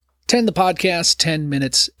10 the podcast, 10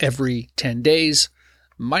 minutes every 10 days.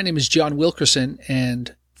 My name is John Wilkerson,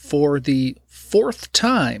 and for the fourth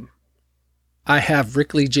time, I have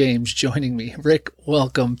Rick Lee James joining me. Rick,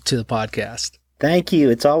 welcome to the podcast. Thank you.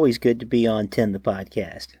 It's always good to be on 10 the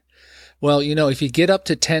podcast. Well, you know, if you get up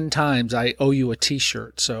to 10 times, I owe you a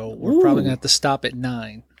t-shirt, so we're probably going to have to stop at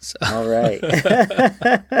 9. So. All right.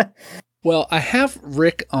 Well, I have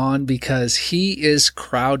Rick on because he is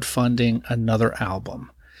crowdfunding another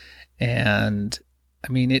album. And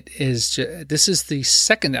I mean, this is the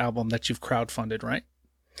second album that you've crowdfunded, right?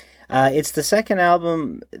 It's the second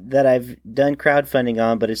album that I've done crowdfunding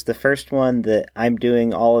on, but it's the first one that I'm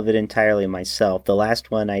doing all of it entirely myself. The last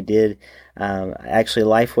one I did, actually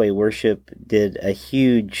Lifeway Worship did a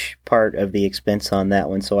huge part of the expense on that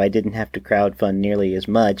one, so I didn't have to crowdfund nearly as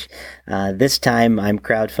much. This time I'm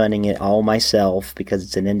crowdfunding it all myself because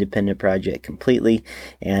it's an independent project completely,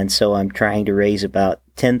 and so I'm trying to raise about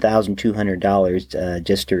 $10,200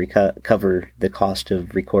 just to cover the cost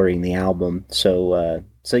of recording the album.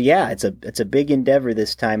 So yeah, it's a big endeavor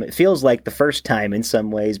this time. It feels like the first time in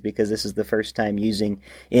some ways because this is the first time using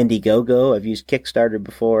Indiegogo. I've used Kickstarter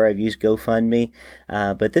before. I've used GoFundMe,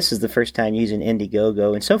 but this is the first time using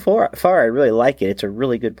Indiegogo. And so far I really like it. It's a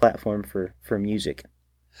really good platform for music.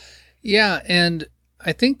 Yeah, and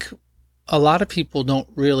I think a lot of people don't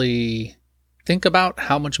really think about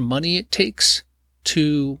how much money it takes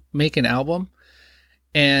to make an album.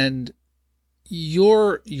 And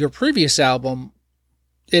your previous album,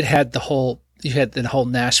 you had the whole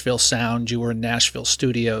Nashville sound. You were in Nashville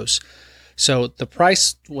studios. So the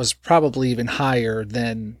price was probably even higher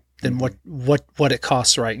than what it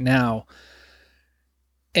costs right now.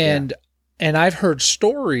 And I've heard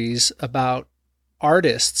stories about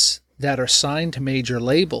artists that are signed to major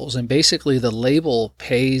labels, and basically the label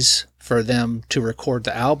pays for them to record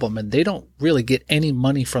the album, and they don't really get any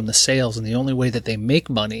money from the sales, and the only way that they make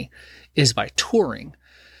money is by touring.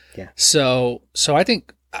 Yeah. So I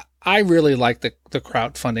think I really like the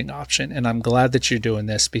crowdfunding option, and I'm glad that you're doing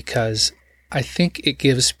this because I think it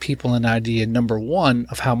gives people an idea, number one,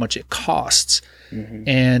 of how much it costs,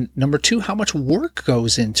 and number two, how much work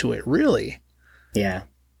goes into it, really. Yeah.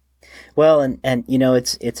 Well, and you know,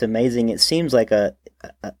 it's amazing. It seems like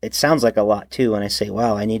it sounds like a lot too when I say,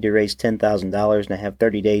 wow, I need to raise $10,000 and I have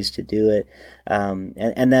 30 days to do it.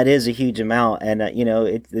 And that is a huge amount. And, you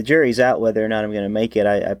know, the jury's out whether or not I'm going to make it.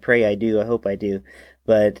 I pray I do. I hope I do.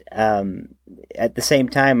 But at the same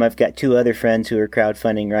time, I've got two other friends who are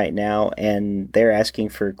crowdfunding right now, and they're asking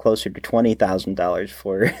for closer to $20,000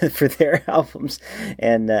 for their albums,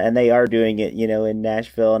 and they are doing it, you know, in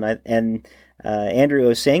Nashville, and Andrew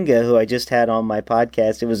Osenga, who I just had on my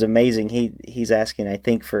podcast, it was amazing. He's asking, I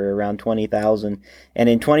think, for around $20,000, and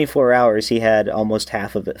in 24 hours, he had almost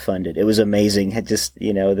half of it funded. It was amazing. It just,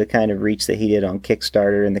 you know, the kind of reach that he did on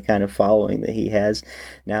Kickstarter and the kind of following that he has.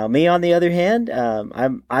 Now, me on the other hand,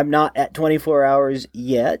 I'm not at 24 hours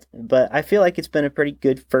yet, but I feel like it's been a pretty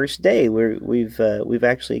good first day. We've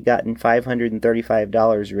actually gotten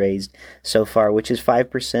 $535 raised so far, which is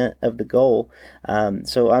 5% of the goal.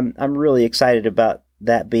 So I'm really excited about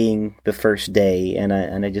that being the first day, and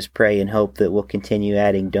I just pray and hope that we'll continue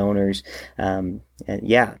adding donors. And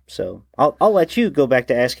yeah, so I'll let you go back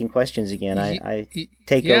to asking questions again. I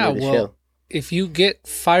take over the show. If you get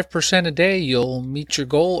 5% a day, you'll meet your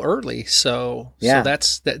goal early. So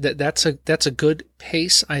that's a good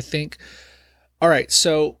pace, I think. All right,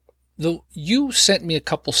 so you sent me a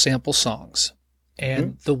couple sample songs,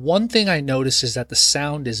 and the one thing I noticed is that the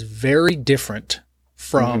sound is very different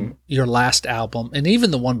from your last album, and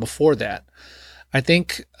even the one before that. I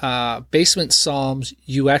think Basement Psalms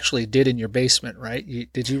you actually did in your basement,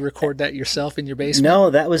 right? Did you record that yourself in your basement? No,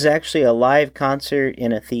 that was actually a live concert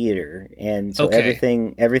in a theater, and so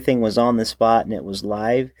everything was on the spot, and it was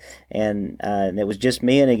live, and it was just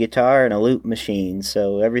me and a guitar and a loop machine.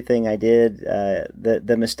 So everything I did,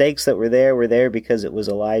 the mistakes that were there because it was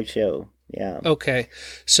a live show. Yeah. Okay,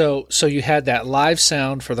 so you had that live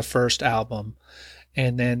sound for the first album.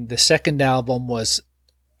 And then the second album was,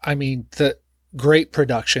 I mean, the great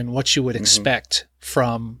production, what you would expect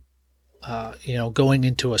from, going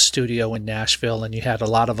into a studio in Nashville. And you had a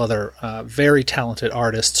lot of other very talented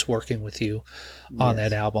artists working with you on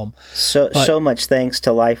that album. So much thanks to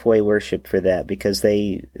Lifeway Worship for that, because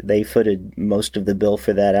they footed most of the bill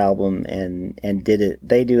for that album and did it.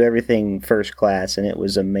 They do everything first class, and it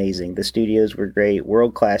was amazing. The studios were great,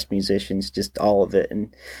 world-class musicians, just all of it,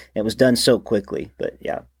 and it was done so quickly. But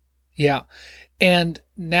yeah. Yeah. And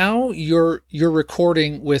now you're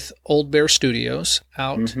recording with Old Bear Studios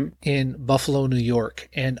out Mm-hmm. in Buffalo, New York.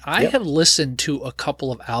 And I Yep. have listened to a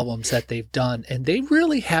couple of albums that they've done, and they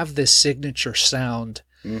really have this signature sound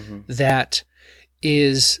Mm-hmm. that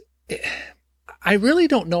is, I really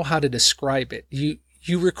don't know how to describe it.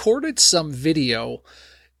 You recorded some video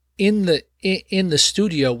in the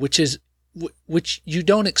studio, which you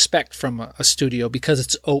don't expect from a studio because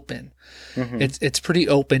it's open. Mm-hmm. It's pretty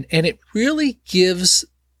open, and it really gives,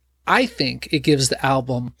 I think it gives the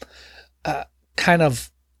album kind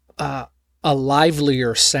of a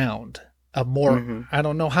livelier sound, a more, Mm-hmm. I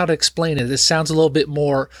don't know how to explain it. It sounds a little bit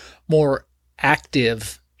more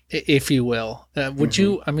active, if you will. Would Mm-hmm.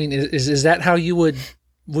 you? I mean, is that how you would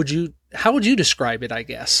you? How would you describe it? I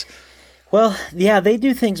guess. Well, yeah, they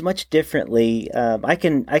do things much differently. I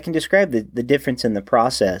can describe the difference in the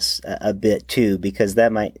process a bit too, because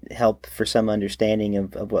that might help for some understanding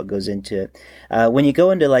of what goes into it. When you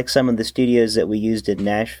go into like some of the studios that we used in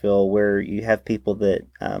Nashville, where you have people that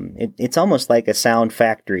it's almost like a sound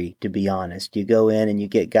factory, to be honest. You go in and you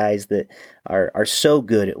get guys that are so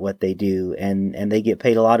good at what they do, and they get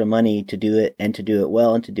paid a lot of money to do it, and to do it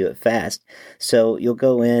well, and to do it fast. So you'll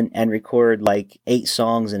go in and record like 8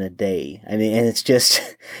 songs in a day. I mean, and it's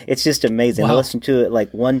just amazing. I Wow. listen to it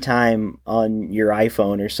like one time on your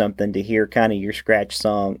iPhone or something to hear kind of your scratch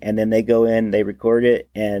song, and then they go in, they record it,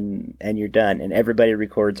 and you're done. And everybody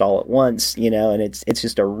records all at once, and it's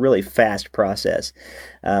just a really fast process.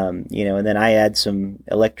 And then I add some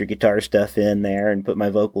electric guitar stuff in there and put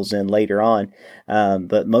my vocals in later on.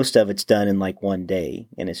 But most of it's done in like one day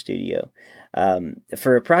in a studio.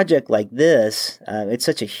 For a project like this, it's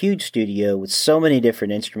such a huge studio with so many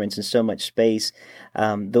different instruments and so much space.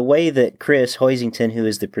 The way that Chris Hoisington, who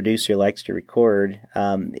is the producer, likes to record,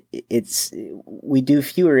 we do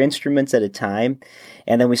fewer instruments at a time,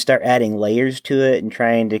 and then we start adding layers to it and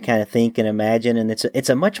trying to kind of think and imagine. And it's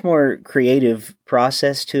a much more creative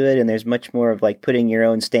process to it, and there's much more of like putting your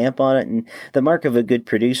own stamp on it. And the mark of a good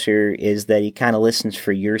producer is that he kind of listens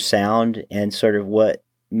for your sound and sort of what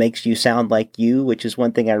makes you sound like you, which is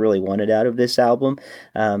one thing I really wanted out of this album.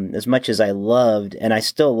 As much as I loved, and I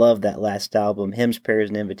still love that last album, Hymns, Prayers,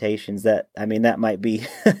 and Invitations, that might be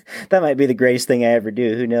that might be the greatest thing I ever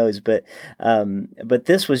do. Who knows? But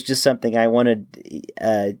this was just something I wanted,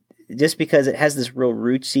 just because it has this real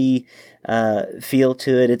rootsy feel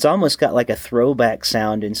to it. It's almost got like a throwback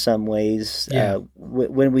sound in some ways. Yeah.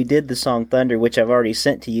 When we did the song Thunder, which I've already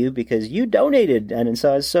sent to you because you donated, and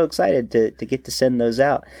so I was so excited to get to send those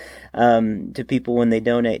out to people when they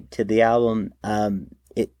donate to the album.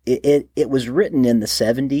 It was written in the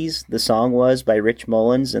 70s. The song was by Rich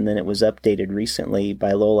Mullins, and then it was updated recently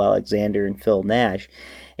by Lowell Alexander and Phil Nash,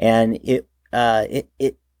 and it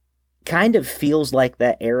kind of feels like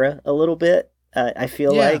that era a little bit. I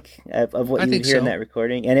feel Yeah, like of what I you would think hear in so. that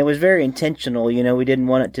recording, and it was very intentional. We didn't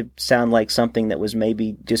want it to sound like something that was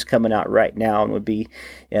maybe just coming out right now and would be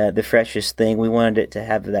the freshest thing. We wanted it to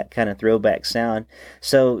have that kind of throwback sound.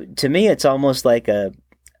 So to me, it's almost like a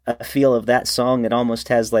feel of that song. It almost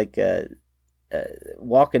has like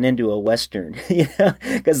walking into a Western,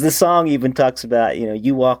 because the song even talks about,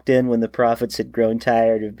 you walked in when the prophets had grown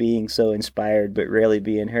tired of being so inspired but rarely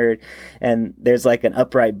being heard. And there's like an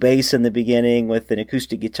upright bass in the beginning with an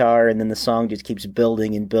acoustic guitar, and then the song just keeps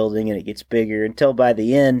building and building, and it gets bigger until by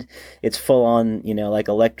the end it's full on, like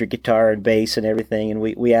electric guitar and bass and everything. And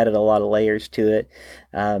we added a lot of layers to it.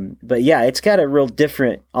 But yeah, it's got a real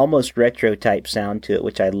different, almost retro type sound to it,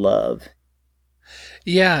 which I love.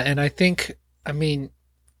 Yeah, and I mean,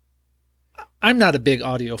 I'm not a big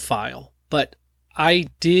audiophile, but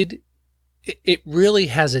it really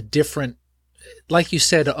has a different, like you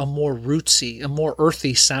said, a more rootsy, a more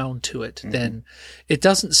earthy sound to it than, it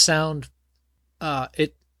doesn't sound,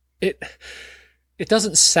 it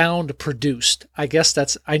doesn't sound produced. I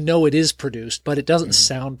guess I know it is produced, but it doesn't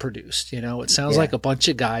sound produced. It sounds like a bunch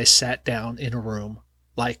of guys sat down in a room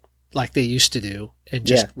like they used to do and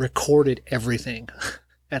just recorded everything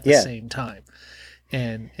at the same time.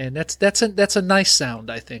 And that's a nice sound,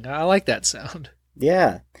 I think. I like that sound.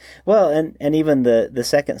 Yeah. Well, and even the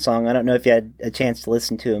second song, I don't know if you had a chance to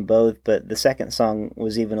listen to them both, but the second song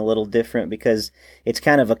was even a little different because it's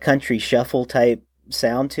kind of a country shuffle type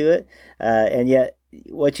sound to it. And yet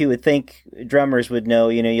what you would think drummers would know,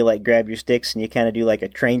 you like grab your sticks and you kind of do like a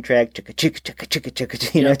train track, chicka chicka chicka chicka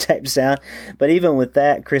chicka, Yep. type sound. But even with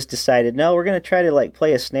that, Chris decided, no, we're going to try to like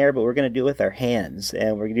play a snare, but we're going to do it with our hands,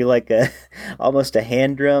 and we're going to do like a almost a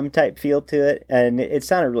hand drum type feel to it, and it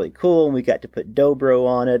sounded really cool. And we got to put dobro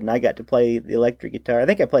on it, and I got to play the electric guitar. I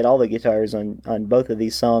think I played all the guitars on both of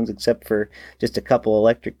these songs except for just a couple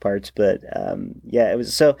electric parts. But yeah, it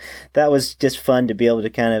was so that was just fun to be able to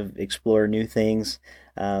kind of explore new things.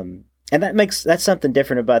 And that's something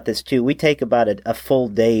different about this too. We take about a full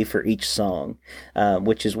day for each song,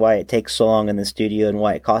 which is why it takes so long in the studio and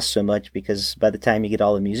why it costs so much. Because by the time you get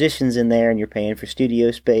all the musicians in there and you're paying for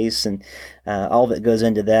studio space and all that goes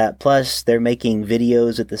into that, plus they're making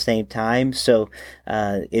videos at the same time, so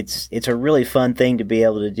it's a really fun thing to be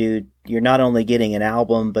able to do. You're not only getting an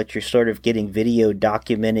album, but you're sort of getting video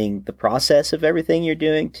documenting the process of everything you're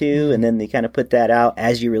doing too. And then they kind of put that out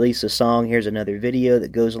as you release a song. Here's another video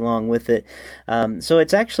that goes along with it. So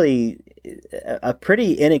it's actually a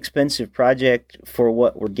pretty inexpensive project for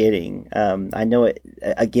what we're getting. I know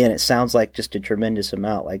it sounds like just a tremendous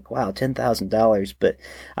amount, like, wow, $10,000, but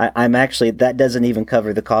I'm actually, that doesn't even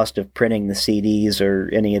cover the cost of printing the CDs or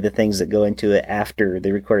any of the things that go into it after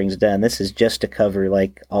the recording's done. This is just to cover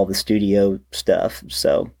like all the studio stuff.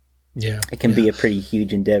 So yeah, it can be a pretty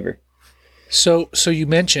huge endeavor. So you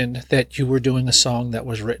mentioned that you were doing a song that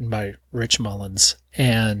was written by Rich Mullins,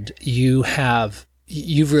 and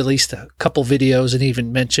you've released a couple videos and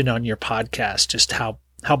even mentioned on your podcast just how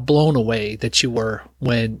blown away that you were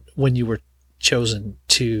when you were chosen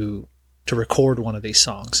to record one of these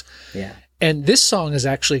songs. Yeah. And this song is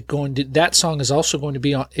actually that song is also going to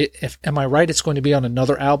be on, am I right? It's going to be on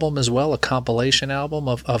another album as well, a compilation album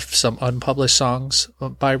of some unpublished songs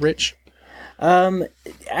by Rich?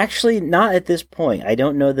 Actually, not at this point. I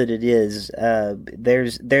don't know that it is.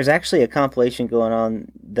 There's actually a compilation going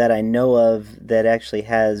on that I know of that actually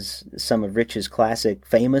has some of Rich's classic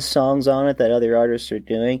famous songs on it that other artists are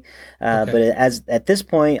doing. Okay. But at this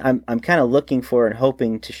point, I'm kind of looking for and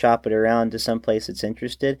hoping to shop it around to some place that's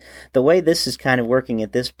interested. The way this is kind of working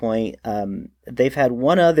at this point, they've had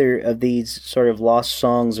one other of these sort of lost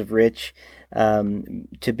songs of Rich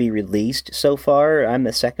to be released so far. I'm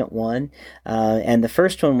the second one. And the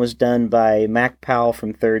first one was done by Mac Powell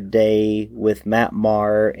from Third Day with Matt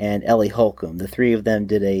Maher and Ellie Holcomb. The three of them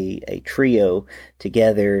did a trio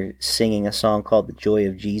together singing a song called The Joy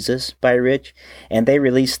of Jesus by Rich. And they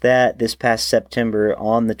released that this past September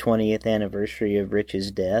on the 20th anniversary of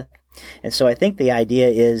Rich's death. And so I think the idea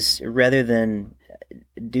is, rather than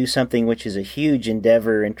do something which is a huge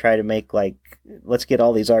endeavor and try to make like, let's get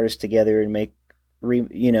all these artists together and make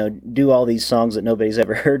do all these songs that nobody's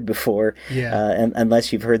ever heard before, and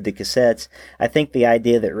unless you've heard the cassettes. I think the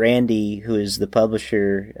idea that Randy, who is the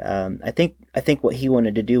publisher, I think what he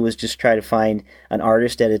wanted to do was just try to find an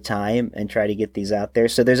artist at a time and try to get these out there.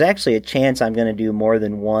 So there's actually a chance I'm going to do more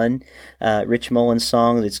than one Rich Mullins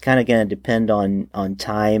song. It's kind of going to depend on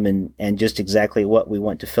time and just exactly what we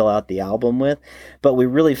want to fill out the album with. But we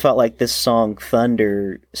really felt like this song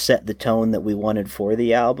Thunder set the tone that we wanted for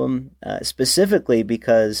the album, specifically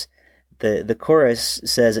because the chorus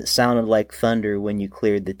says it sounded like thunder when you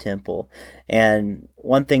cleared the temple. And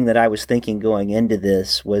one thing that I was thinking going into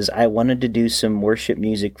this was I wanted to do some worship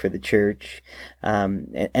music for the church,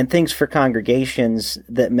 and things for congregations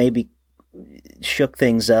that maybe shook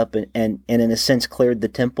things up and in a sense cleared the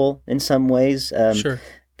temple in some ways. Sure.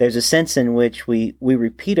 There's a sense in which we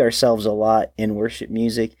repeat ourselves a lot in worship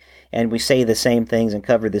music, and we say the same things and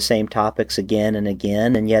cover the same topics again and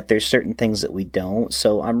again, and yet there's certain things that we don't.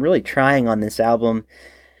 So I'm really trying on this album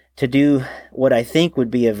to do what I think would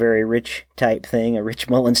be a very Rich type thing, a Rich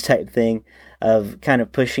Mullins type thing, of kind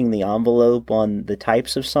of pushing the envelope on the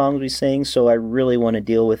types of songs we sing. So I really want to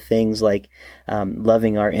deal with things like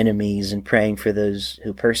loving our enemies and praying for those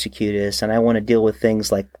who persecute us. And I want to deal with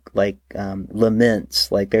things like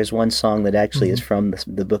laments. Like there's one song that actually is from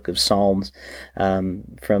the book of Psalms,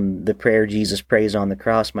 from the prayer Jesus prays on the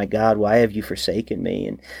cross, "My God, why have you forsaken me?"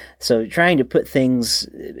 And so trying to put things,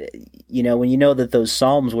 when you know that those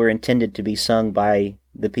Psalms were intended to be sung by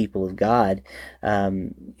the people of God,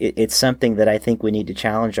 it's something that I think we need to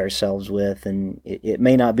challenge ourselves with. And it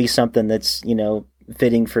may not be something that's,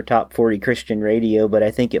 fitting for top 40 Christian radio, but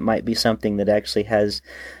I think it might be something that actually has,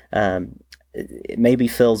 it maybe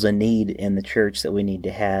fills a need in the church that we need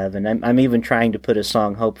to have. And I'm even trying to put a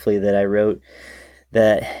song, hopefully, that I wrote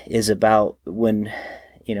that is about when,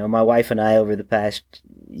 my wife and I, over the past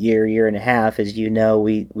year and a half, as you know,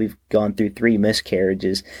 we've gone through 3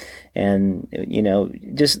 miscarriages, and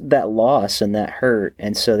just that loss and that hurt.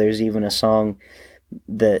 And so there's even a song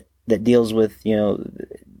that that deals with,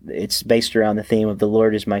 it's based around the theme of the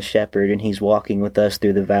Lord is my shepherd, and He's walking with us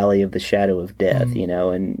through the valley of the shadow of death.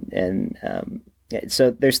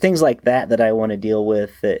 So there's things like that I want to deal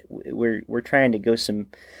with. That we're trying to go some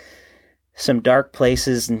dark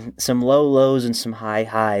places and some low lows and some high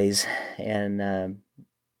highs, and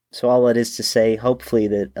so all it is to say, hopefully,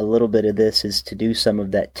 that a little bit of this is to do some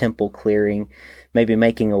of that temple clearing, maybe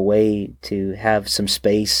making a way to have some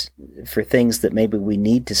space for things that maybe we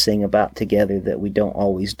need to sing about together that we don't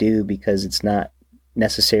always do because it's not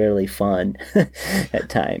necessarily fun at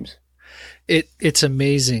times. It's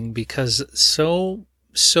amazing because so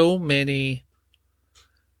many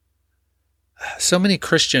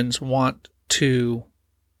Christians want to,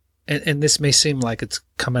 and this may seem like it's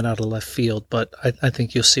coming out of left field, but I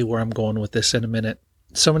think you'll see where I'm going with this in a minute.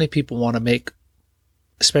 So many people want to make,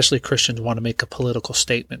 especially Christians, want to make a political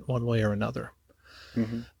statement one way or another.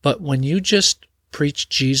 Mm-hmm. But when you just preach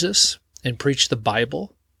Jesus and preach the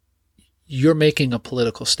Bible, you're making a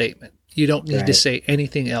political statement. You don't need to say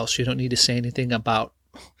anything else. You don't need to say anything about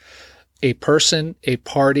a person, a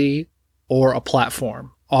party, or a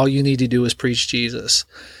platform. All you need to do is preach Jesus.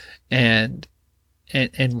 And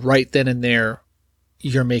right then and there,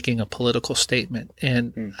 you're making a political statement.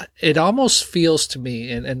 And it almost feels to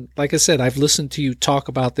me, and like I said, I've listened to you talk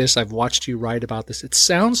about this. I've watched you write about this. It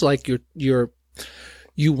sounds like you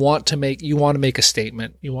want to make a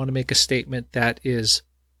statement. You want to make a statement that is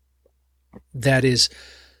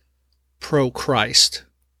pro-Christ.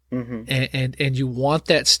 Mm-hmm. And you want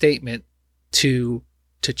that statement to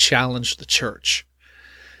challenge the church.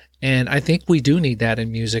 And I think we do need that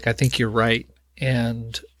in music. I think you're right.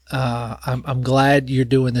 And I'm glad you're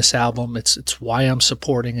doing this album. It's why I'm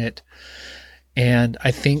supporting it. And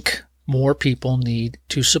I think more people need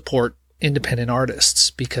to support independent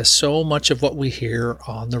artists because so much of what we hear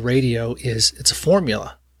on the radio it's a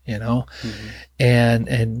formula, mm-hmm.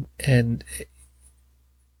 and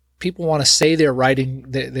people want to say they're writing.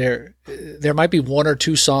 There might be one or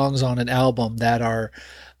two songs on an album that are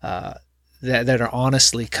that are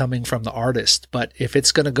honestly coming from the artist, but if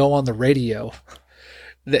it's going to go on the radio,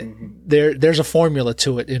 there's a formula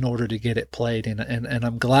to it in order to get it played. And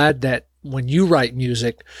I'm glad that when you write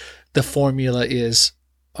music, the formula is,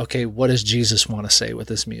 okay, what does Jesus want to say with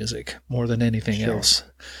this music more than anything else?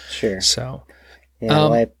 Sure. So,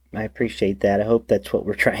 yeah, I appreciate that. I hope that's what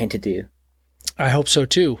we're trying to do. I hope so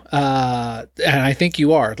too. And I think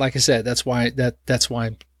you are. Like I said, that's why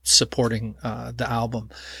I'm supporting the album.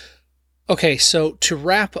 Okay, so to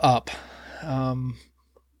wrap up,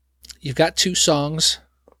 you've got 2 songs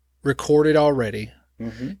recorded already.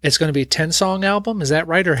 Mm-hmm. It's going to be a 10-song album, is that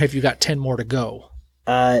right? Or have you got 10 more to go?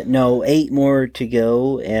 No, 8 more to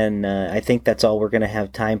go, and I think that's all we're going to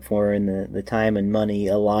have time for in the time and money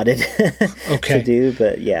allotted to do,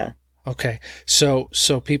 but yeah. Okay, so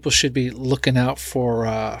people should be looking out for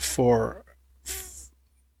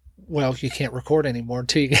well, you can't record anymore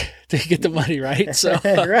until you get the money, right? So right.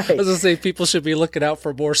 I was going to say people should be looking out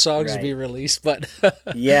for more songs to be released, but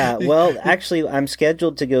yeah, well, actually, I'm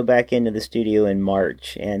scheduled to go back into the studio in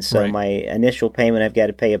March, and so my initial payment, I've got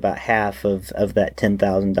to pay about half of that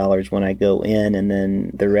 $10,000 when I go in, and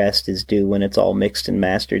then the rest is due when it's all mixed and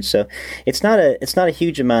mastered. So it's not a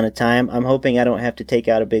huge amount of time. I'm hoping I don't have to take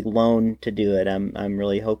out a big loan to do it. I'm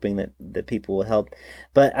really hoping that people will help.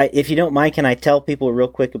 But if you don't mind, can I tell people real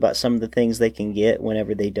quick about some of the things they can get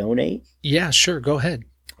whenever they donate? Yeah, sure. Go ahead.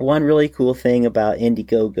 One really cool thing about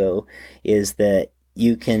Indiegogo is that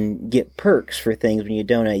you can get perks for things when you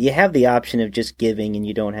donate. You have the option of just giving and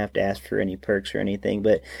you don't have to ask for any perks or anything.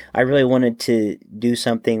 But I really wanted to do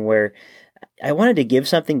something where I wanted to give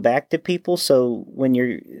something back to people. So when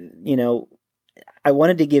I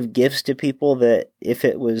wanted to give gifts to people that if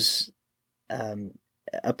it was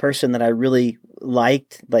a person that I really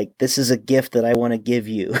liked, like, this is a gift that I want to give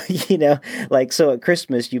you, like, so at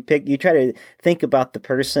Christmas you try to think about the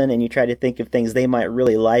person and you try to think of things they might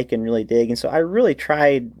really like and really dig. And so I really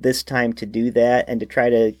tried this time to do that and to try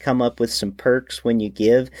to come up with some perks when you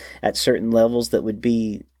give at certain levels that would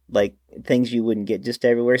be like things you wouldn't get just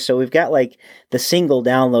everywhere. So we've got like the single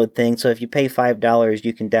download thing. So if you pay $5,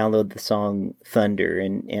 you can download the song Thunder,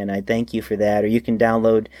 and I thank you for that. Or you can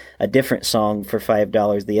download a different song for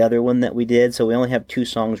 $5, the other one that we did. So we only have 2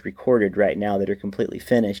 songs recorded right now that are completely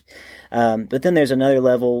finished. But then there's another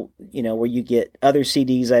level, where you get other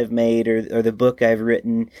CDs I've made or the book I've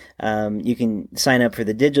written. You can sign up for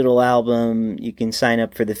the digital album. You can sign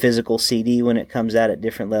up for the physical CD when it comes out at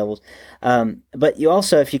different levels. But you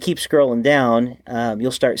also, if you keep scrolling scrolling down,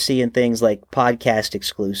 you'll start seeing things like podcast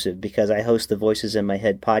exclusive, because I host the Voices in My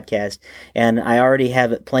Head podcast, and I already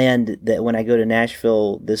have it planned that when I go to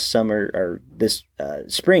Nashville this summer, or this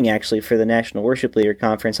spring actually, for the National Worship Leader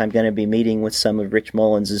Conference, I'm going to be meeting with some of Rich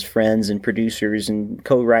Mullins' friends and producers and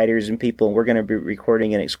co-writers and people, and we're going to be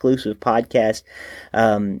recording an exclusive podcast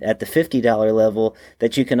at the $50 level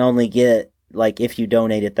that you can only get like if you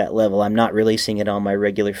donate at that level. I'm not releasing it on my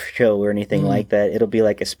regular show or anything like that. It'll be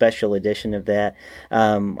like a special edition of that.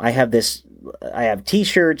 I have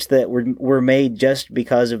t-shirts that were made just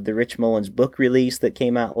because of the Rich Mullins book release that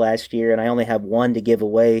came out last year, and I only have one to give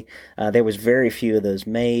away. There was very few of those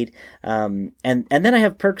made. And then I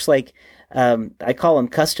have perks like, I call them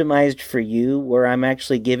customized for you, where I'm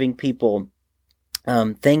actually giving people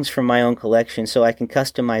things from my own collection so I can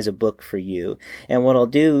customize a book for you. And what I'll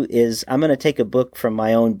do is I'm going to take a book from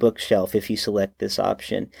my own bookshelf if you select this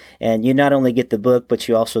option. And you not only get the book, but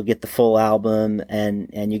you also get the full album,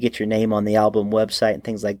 and you get your name on the album website and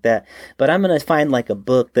things like that. But I'm going to find like a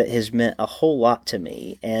book that has meant a whole lot to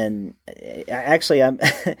me. And actually, I'm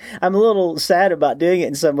I'm a little sad about doing it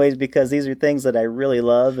in some ways, because these are things that I really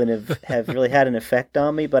love and have really had an effect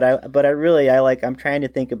on me. But I'm trying to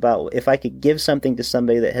think about if I could give something to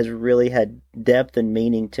somebody that has really had depth and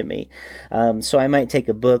meaning to me. So I might take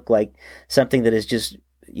a book like something that has just,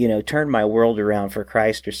 turned my world around for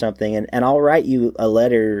Christ or something, and I'll write you a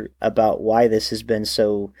letter about why this has been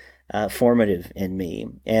so formative in me.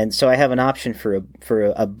 And so I have an option for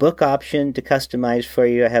a book option to customize for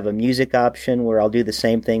you. I have a music option where I'll do the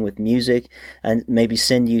same thing with music and maybe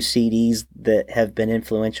send you CDs that have been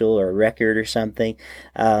influential, or a record or something.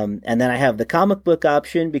 And then I have the comic book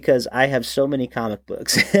option, because I have so many comic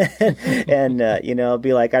books. And, I'll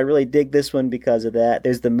be like, I really dig this one because of that.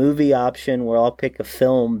 There's the movie option where I'll pick a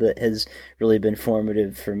film that has really been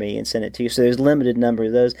formative for me and send it to you. So there's a limited number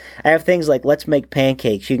of those. I have things like Let's Make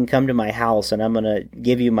Pancakes. You can come to my house and I'm going to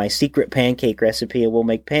give you my secret pancake recipe, and we'll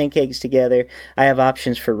make pancakes together. I have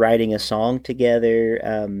options for writing a song together.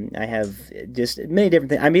 I have just many different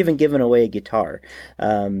things. I'm even giving away a guitar.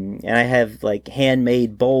 And I have like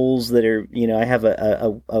handmade bowls that are, I have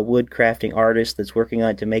a wood crafting artist that's working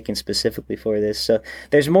on it to making specifically for this. So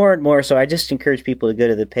there's more and more. So I just encourage people to go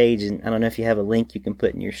to the page, and I don't know if you have a link you can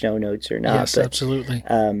put in your show notes or not. Yes, but, absolutely.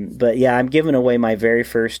 But yeah, I'm giving away my very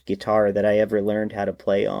first guitar that I ever learned how to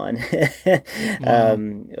play on. Wow.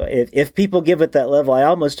 If people give it that level, I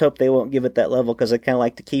almost hope they won't give it that level, because I kind of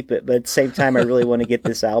like to keep it, but at the same time, I really want to get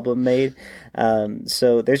this album made.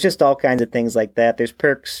 So there's just all kinds of things like that. There's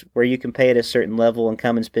perks where you can pay at a certain level and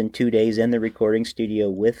come and spend 2 days in the recording studio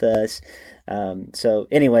with us. So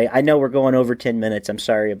anyway, I know we're going over 10 minutes. I'm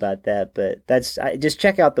sorry about that, but just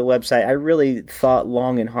check out the website. I really thought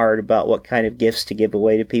long and hard about what kind of gifts to give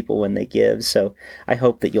away to people when they give. So I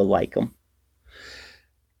hope that you'll like them.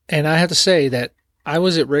 And I have to say that I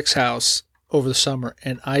was at Rick's house over the summer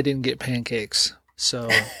and I didn't get pancakes. So,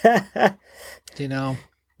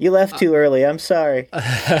 You left too early. I'm sorry.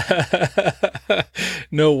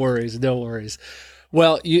 No worries. No worries.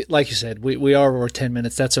 Well, like you said, we are over 10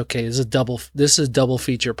 minutes. That's okay. This is a double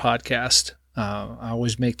feature podcast. I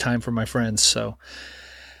always make time for my friends. So,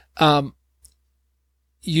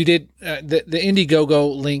 you did, the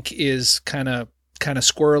Indiegogo link is kind of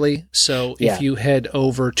squirrely. So if you head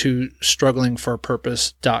over to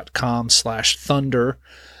strugglingforapurpose.com/thunder,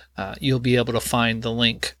 you'll be able to find the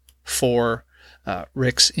link for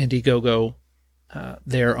Rick's Indiegogo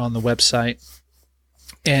there on the website.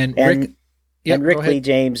 And Rick, and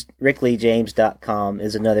rickleejames.com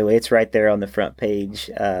is another way. It's right there on the front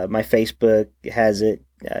page. My Facebook has it.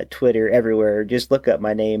 Twitter, everywhere. Just look up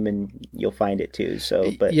my name and you'll find it too.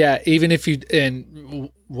 So, but yeah, even if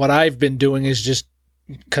and what I've been doing is just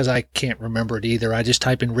because I can't remember it either. I just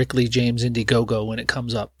type in Rick Lee James Indiegogo when it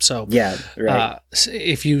comes up. So yeah, right.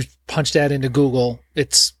 If you punch that into Google,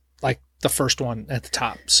 it's like the first one at the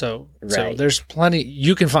top. So there's plenty.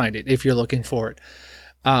 You can find it if you're looking for it.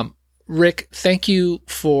 Rick, thank you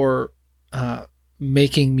for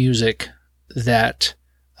making music that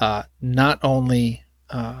not only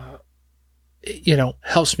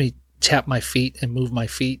helps me tap my feet and move my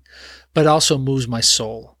feet, but also moves my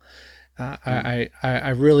soul. I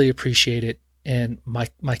really appreciate it. And my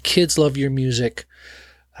kids love your music.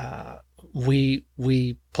 We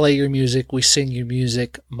play your music. We sing your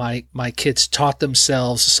music. My kids taught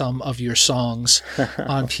themselves some of your songs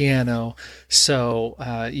on piano. So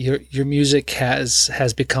your music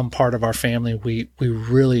has become part of our family. We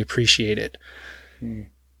really appreciate it.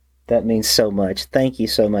 That means so much. Thank you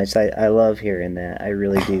so much. I love hearing that. I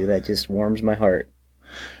really do. That just warms my heart.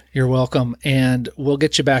 You're welcome. And we'll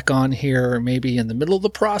get you back on here maybe in the middle of the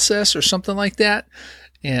process or something like that.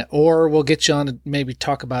 Or we'll get you on to maybe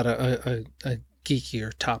talk about a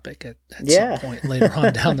geekier topic at some point later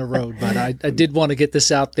on down the road. But I did want to get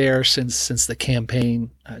this out there since the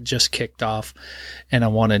campaign just kicked off, and I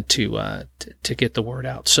wanted to get the word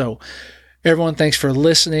out. So everyone, thanks for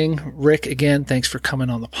listening. Rick, again, thanks for coming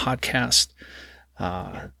on the podcast.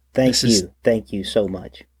 Thank you so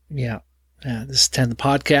much. Yeah. This is the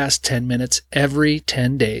podcast, 10 minutes every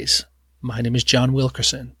 10 days. My name is John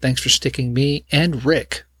Wilkerson. Thanks for sticking me and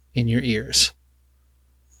Rick in your ears.